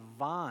about a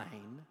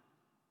vine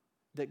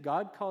that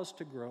God caused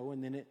to grow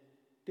and then it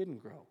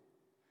didn't grow?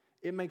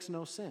 It makes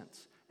no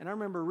sense. And I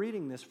remember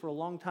reading this for a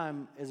long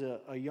time as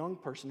a young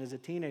person, as a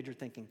teenager,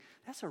 thinking,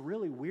 that's a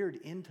really weird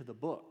end to the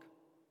book.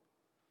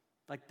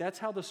 Like, that's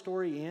how the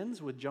story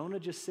ends, with Jonah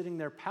just sitting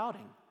there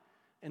pouting.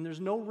 And there's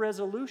no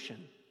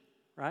resolution,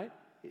 right?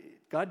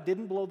 God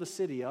didn't blow the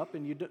city up,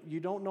 and you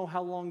don't know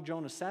how long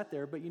Jonah sat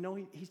there, but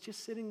he's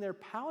just sitting there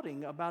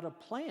pouting about a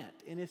plant,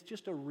 and it's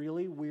just a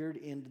really weird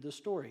end to the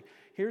story.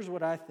 Here's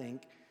what I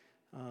think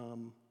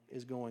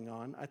is going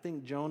on. I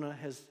think Jonah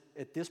has,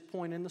 at this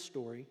point in the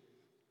story,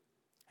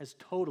 has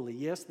totally,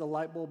 yes, the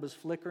light bulb is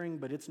flickering,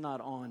 but it's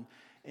not on,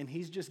 and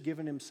he's just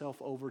given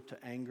himself over to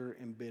anger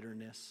and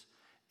bitterness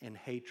and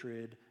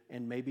hatred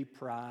and maybe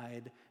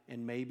pride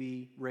and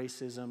maybe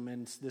racism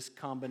and this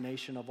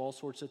combination of all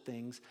sorts of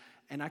things.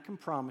 And I can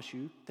promise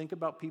you, think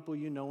about people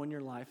you know in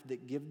your life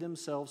that give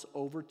themselves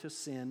over to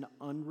sin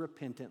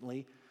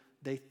unrepentantly.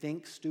 They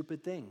think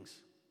stupid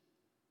things.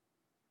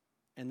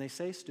 And they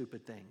say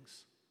stupid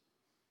things.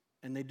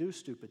 And they do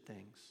stupid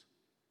things.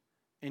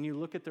 And you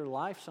look at their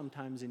life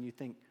sometimes and you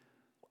think,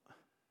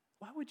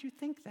 why would you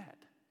think that?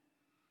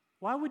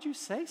 Why would you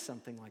say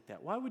something like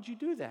that? Why would you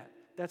do that?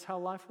 That's how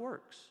life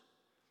works.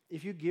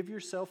 If you give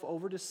yourself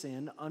over to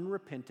sin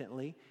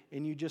unrepentantly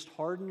and you just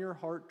harden your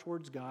heart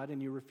towards God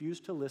and you refuse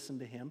to listen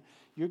to Him,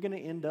 you're going to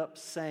end up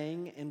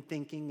saying and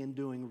thinking and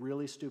doing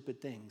really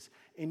stupid things.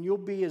 And you'll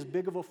be as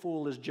big of a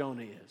fool as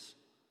Jonah is,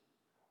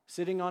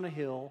 sitting on a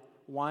hill,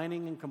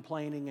 whining and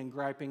complaining and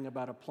griping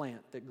about a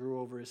plant that grew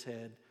over his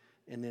head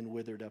and then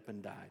withered up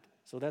and died.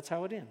 So that's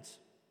how it ends.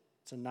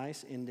 It's a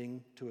nice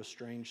ending to a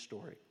strange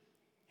story.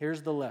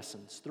 Here's the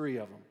lessons, 3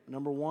 of them.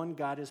 Number 1,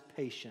 God is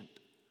patient.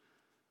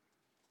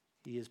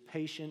 He is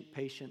patient,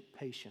 patient,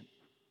 patient.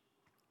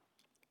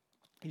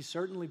 He's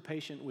certainly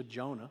patient with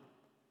Jonah,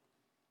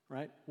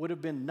 right? Would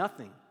have been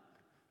nothing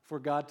for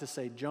God to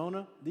say,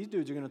 Jonah, these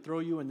dudes are going to throw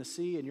you in the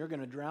sea and you're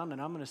going to drown,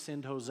 and I'm going to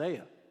send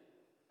Hosea.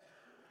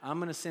 I'm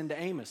going to send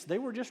Amos. They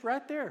were just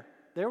right there.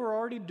 They were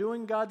already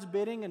doing God's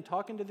bidding and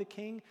talking to the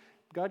king.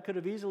 God could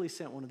have easily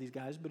sent one of these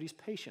guys, but He's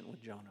patient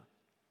with Jonah.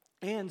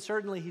 And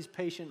certainly He's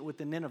patient with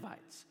the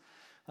Ninevites.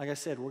 Like I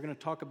said, we're going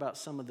to talk about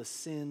some of the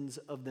sins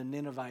of the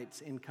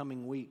Ninevites in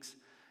coming weeks.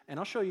 And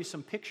I'll show you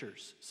some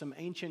pictures, some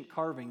ancient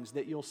carvings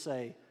that you'll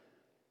say,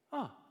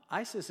 oh,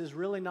 ISIS is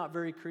really not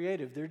very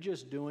creative. They're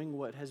just doing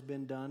what has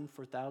been done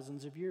for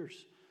thousands of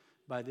years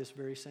by this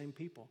very same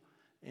people.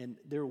 And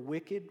they're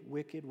wicked,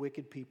 wicked,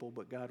 wicked people,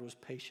 but God was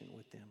patient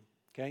with them.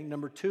 Okay,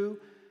 number 2,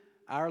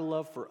 our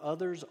love for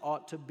others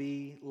ought to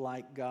be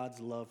like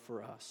God's love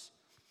for us.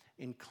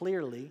 And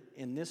clearly,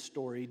 in this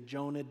story,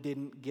 Jonah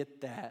didn't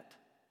get that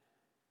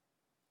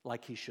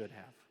like he should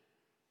have.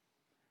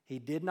 He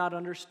did not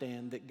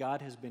understand that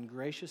God has been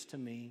gracious to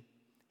me.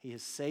 He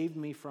has saved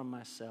me from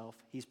myself.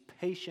 He's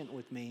patient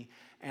with me,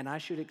 and I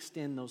should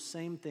extend those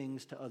same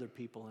things to other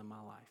people in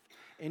my life.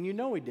 And you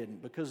know he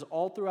didn't, because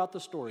all throughout the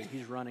story,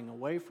 he's running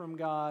away from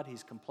God,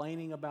 he's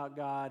complaining about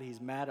God, he's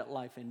mad at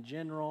life in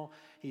general,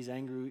 he's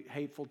angry,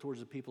 hateful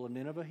towards the people of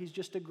Nineveh. He's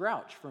just a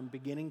grouch from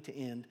beginning to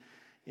end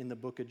in the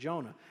book of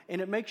Jonah.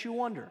 And it makes you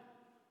wonder.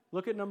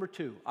 Look at number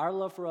 2. Our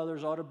love for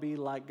others ought to be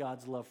like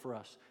God's love for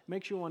us. It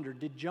makes you wonder,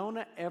 did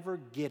Jonah ever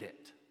get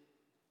it?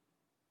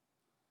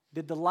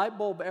 Did the light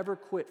bulb ever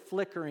quit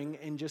flickering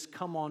and just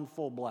come on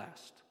full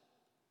blast?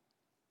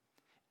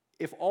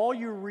 If all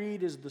you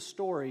read is the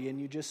story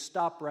and you just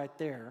stop right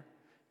there,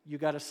 you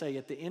got to say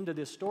at the end of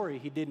this story,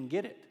 he didn't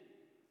get it.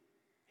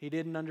 He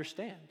didn't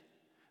understand.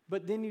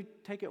 But then you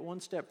take it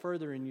one step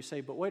further and you say,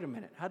 but wait a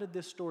minute, how did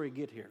this story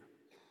get here?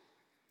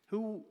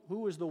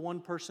 Who is the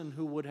one person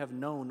who would have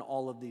known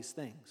all of these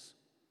things?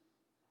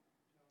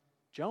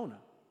 Jonah.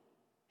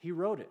 He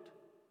wrote it.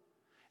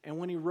 And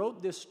when he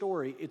wrote this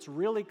story, it's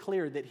really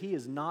clear that he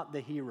is not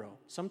the hero.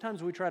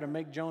 Sometimes we try to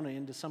make Jonah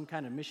into some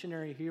kind of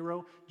missionary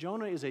hero.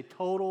 Jonah is a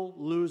total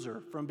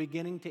loser from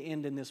beginning to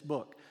end in this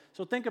book.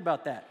 So think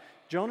about that.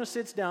 Jonah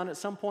sits down at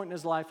some point in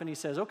his life and he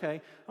says, okay,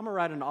 I'm going to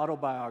write an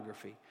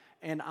autobiography.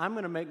 And I'm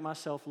going to make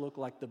myself look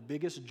like the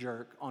biggest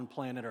jerk on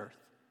planet Earth.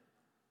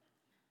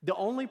 The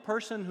only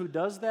person who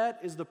does that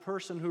is the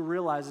person who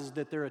realizes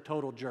that they're a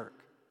total jerk.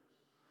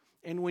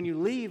 And when you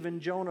leave in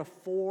Jonah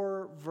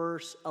 4,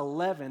 verse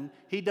 11,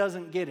 he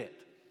doesn't get it.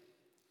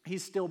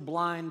 He's still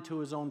blind to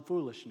his own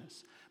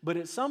foolishness. But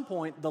at some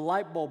point, the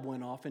light bulb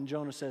went off, and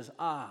Jonah says,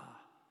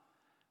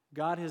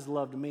 God has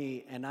loved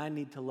me, and I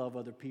need to love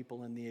other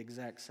people in the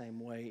exact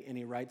same way. And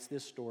he writes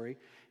this story.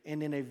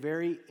 And in a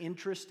very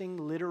interesting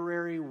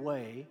literary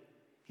way,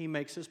 he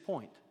makes his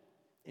point.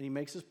 And he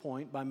makes his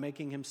point by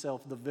making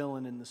himself the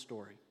villain in the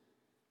story.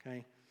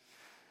 Okay?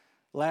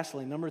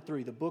 Lastly, number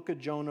 3, the book of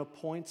Jonah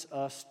points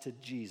us to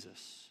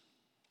Jesus.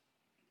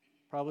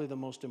 Probably the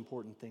most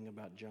important thing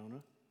about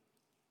Jonah.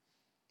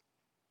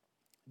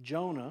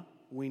 Jonah,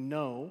 we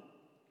know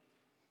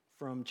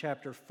from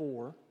chapter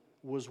 4,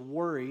 was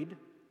worried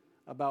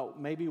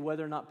about maybe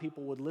whether or not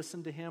people would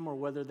listen to him or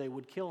whether they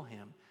would kill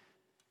him.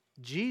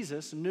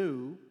 Jesus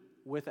knew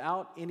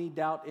without any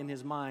doubt in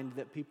his mind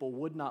that people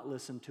would not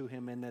listen to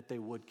him and that they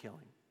would kill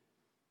him.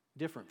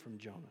 Different from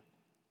Jonah.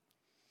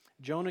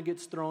 Jonah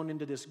gets thrown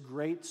into this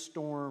great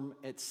storm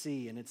at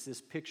sea, and it's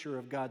this picture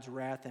of God's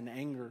wrath and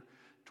anger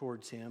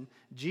towards him.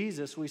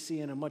 Jesus, we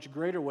see in a much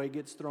greater way,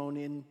 gets thrown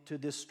into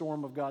this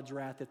storm of God's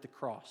wrath at the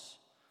cross.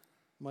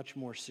 Much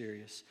more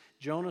serious.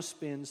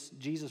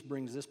 Jesus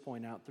brings this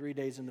point out, 3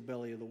 days in the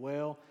belly of the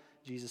whale,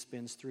 Jesus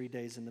spends 3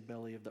 days in the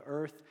belly of the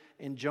earth.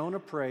 And Jonah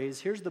prays.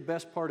 Here's the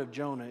best part of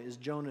Jonah is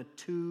Jonah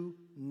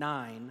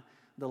 2:9.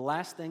 The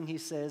last thing he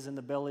says in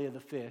the belly of the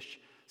fish,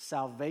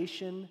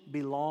 salvation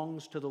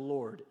belongs to the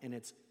Lord. And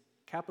it's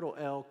capital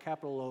L,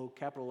 capital O,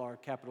 capital R,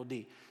 capital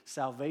D.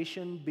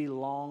 Salvation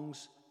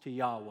belongs to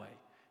Yahweh.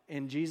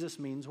 And Jesus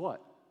means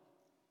what?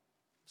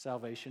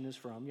 Salvation is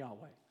from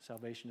Yahweh.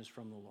 Salvation is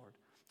from the Lord.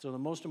 So the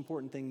most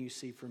important thing you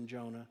see from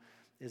Jonah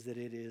is that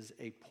it is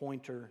a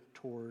pointer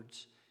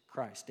towards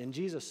Christ. And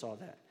Jesus saw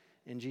that.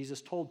 And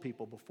Jesus told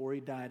people before he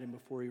died and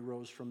before he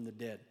rose from the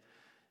dead,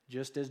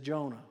 just as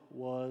Jonah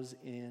was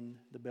in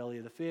the belly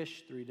of the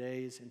fish 3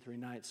 days and 3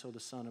 nights, so the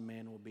Son of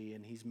Man will be.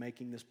 And he's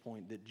making this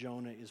point that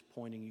Jonah is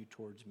pointing you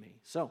towards me.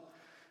 So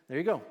there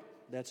you go.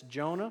 That's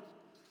Jonah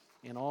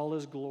in all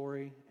his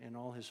glory and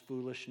all his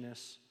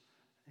foolishness.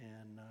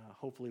 And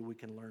hopefully we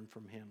can learn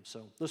from him.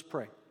 So let's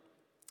pray.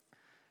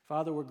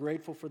 Father, we're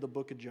grateful for the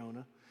book of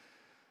Jonah.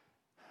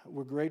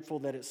 We're grateful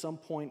that at some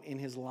point in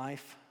his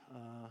life,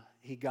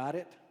 he got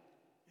it,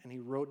 and he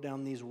wrote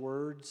down these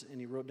words, and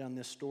he wrote down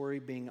this story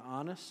being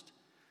honest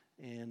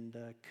and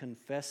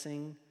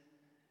confessing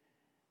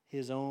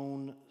his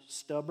own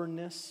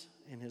stubbornness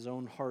and his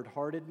own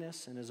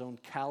hard-heartedness and his own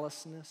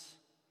callousness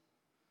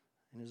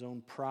and his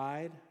own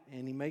pride,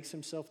 and he makes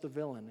himself the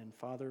villain. And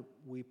Father,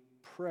 we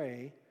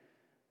pray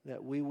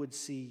that we would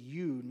see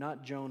you,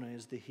 not Jonah,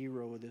 as the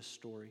hero of this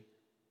story.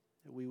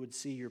 That we would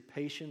see your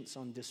patience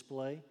on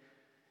display.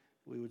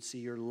 We would see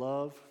your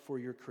love for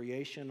your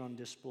creation on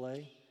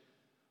display.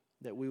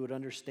 That we would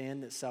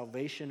understand that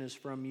salvation is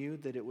from you,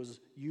 that it was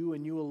you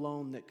and you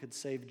alone that could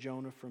save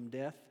Jonah from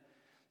death.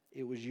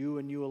 It was you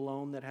and you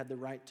alone that had the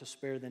right to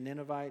spare the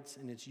Ninevites,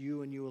 and it's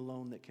you and you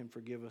alone that can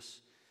forgive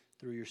us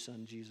through your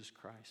Son, Jesus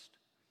Christ.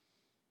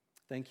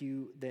 Thank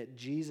you that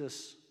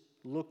Jesus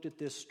looked at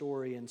this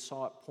story and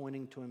saw it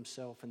pointing to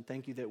himself, and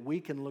thank you that we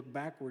can look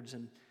backwards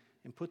and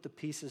put the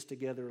pieces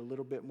together a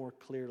little bit more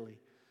clearly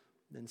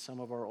than some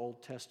of our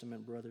Old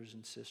Testament brothers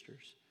and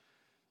sisters.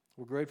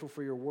 We're grateful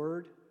for your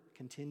word.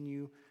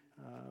 Continue,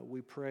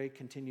 we pray,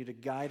 continue to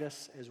guide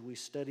us as we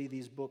study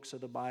these books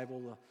of the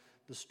Bible,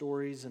 the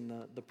stories and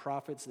the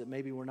prophets that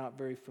maybe we're not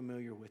very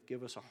familiar with.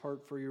 Give us a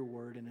heart for your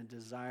word and a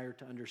desire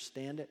to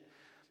understand it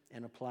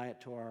and apply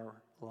it to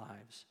our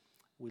lives.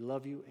 We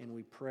love you, and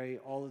we pray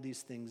all of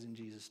these things in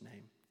Jesus'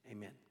 name.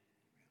 Amen.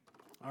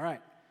 All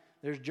right.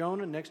 There's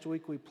Jonah. Next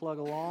week we plug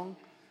along,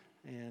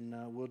 and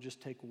we'll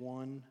just take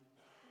one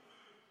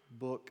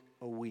book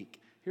a week.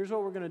 Here's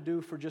what we're going to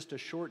do for just a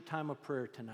short time of prayer tonight.